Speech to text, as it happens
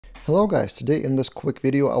Hello guys, today in this quick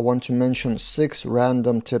video I want to mention 6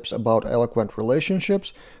 random tips about Eloquent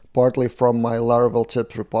relationships, partly from my Laravel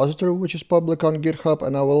tips repository, which is public on GitHub,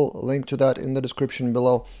 and I will link to that in the description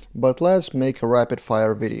below. But let's make a rapid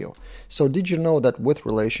fire video. So did you know that with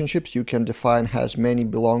relationships you can define has, many,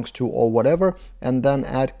 belongs to, or whatever, and then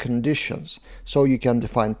add conditions. So you can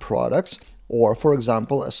define products, or for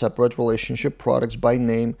example a separate relationship, products by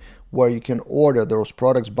name, where you can order those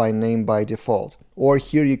products by name by default. Or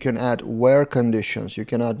here you can add where conditions. You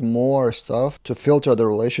can add more stuff to filter the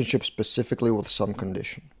relationship specifically with some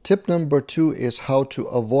condition. Tip number 2 is how to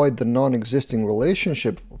avoid the non-existing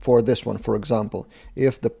relationship. For this one, for example,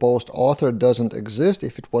 if the post author doesn't exist,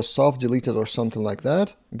 if it was soft-deleted or something like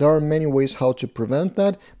that, there are many ways how to prevent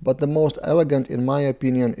that, but the most elegant in my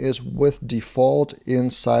opinion is with default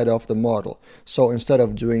inside of the model. So instead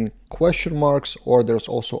of doing question marks, or there's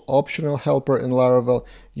also optional helper in Laravel,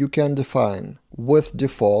 you can define with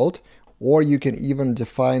default, or you can even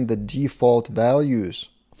define the default values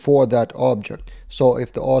for that object. So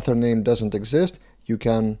if the author name doesn't exist, you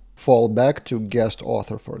can fall back to guest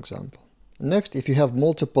author, for example. Next, if you have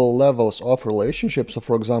multiple levels of relationships, so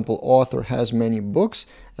for example, author has many books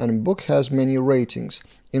and book has many ratings,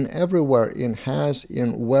 in everywhere, in has,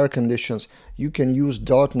 in where conditions, you can use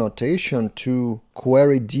dot notation to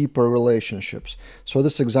query deeper relationships. So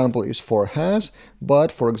this example is for has,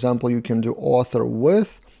 but for example, you can do author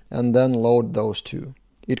with and then load those two.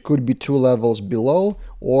 It could be 2 levels below,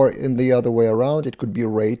 or in the other way around, it could be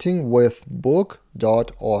rating with book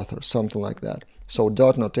dot author, something like that. So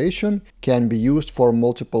dot notation can be used for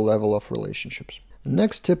multiple level of relationships.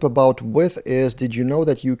 Next tip about with is, did you know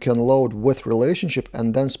that you can load with relationship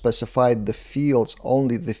and then specify the fields,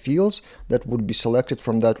 only the fields that would be selected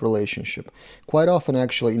from that relationship? Quite often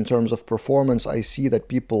actually in terms of performance I see that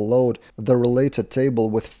people load the related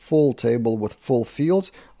table with full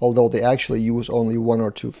fields, although they actually use only 1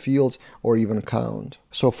 or 2 fields or even count.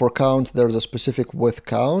 So for count there's a specific with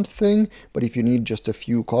count thing, but if you need just a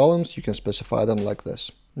few columns you can specify them like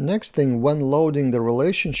this. Next thing, when loading the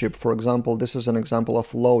relationship, for example, this is an example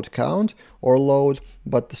of load count or load,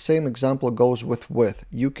 but the same example goes with.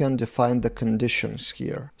 You can define the conditions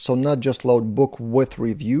here. So not just load book with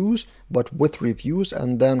reviews, but with reviews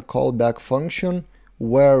and then callback function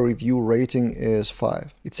where review rating is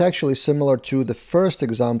 5. It's actually similar to the first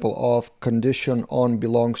example of condition on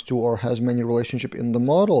belongs to or has many relationship in the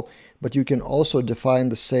model, but you can also define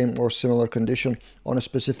the same or similar condition on a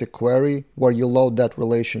specific query where you load that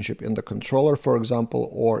relationship in the controller, for example,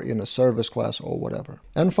 or in a service class or whatever.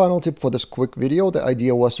 And final tip for this quick video, the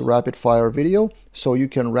idea was a rapid fire video, so you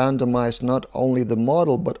can randomize not only the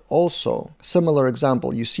model, but also similar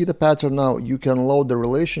example. You see the pattern now, you can load the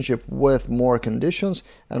relationship with more conditions,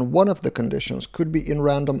 and one of the conditions could be in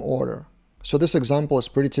random order. So this example is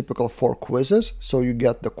pretty typical for quizzes, so you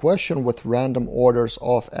get the question with random orders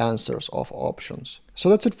of answers of options. So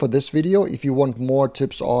that's it for this video. If you want more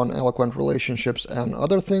tips on Eloquent relationships and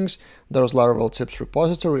other things, there's Laravel tips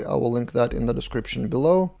repository. I will link that in the description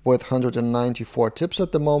below. With 194 tips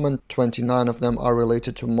at the moment, 29 of them are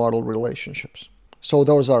related to model relationships. So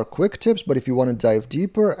those are quick tips, but if you want to dive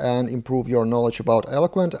deeper and improve your knowledge about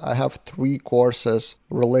Eloquent, I have 3 courses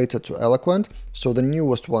related to Eloquent. So the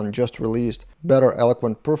newest one just released, Better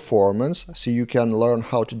Eloquent Performance, so you can learn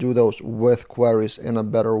how to do those with queries in a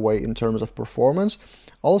better way in terms of performance.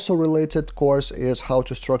 Also related course is how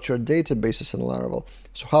to structure databases in Laravel.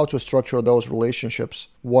 So how to structure those relationships,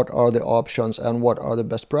 what are the options and what are the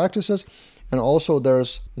best practices. And also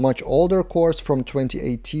there's much older course from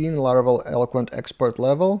 2018, Laravel Eloquent Expert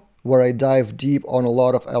Level, where I dive deep on a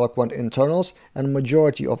lot of Eloquent internals, and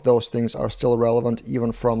majority of those things are still relevant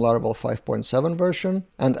even from Laravel 5.7 version.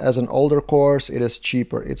 And as an older course, it is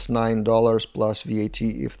cheaper. It's $9 plus VAT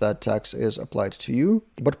if that tax is applied to you.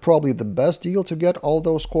 But probably the best deal to get all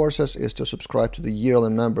those courses is to subscribe to the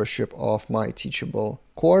yearly membership of my Teachable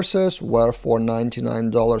courses, where for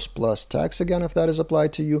 $99 plus tax, again if that is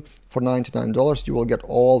applied to you, for $99 you will get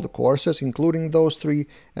all the courses, including those 3,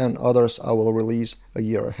 and others I will release a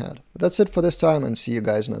year ahead. But that's it for this time, and see you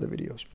guys in other videos.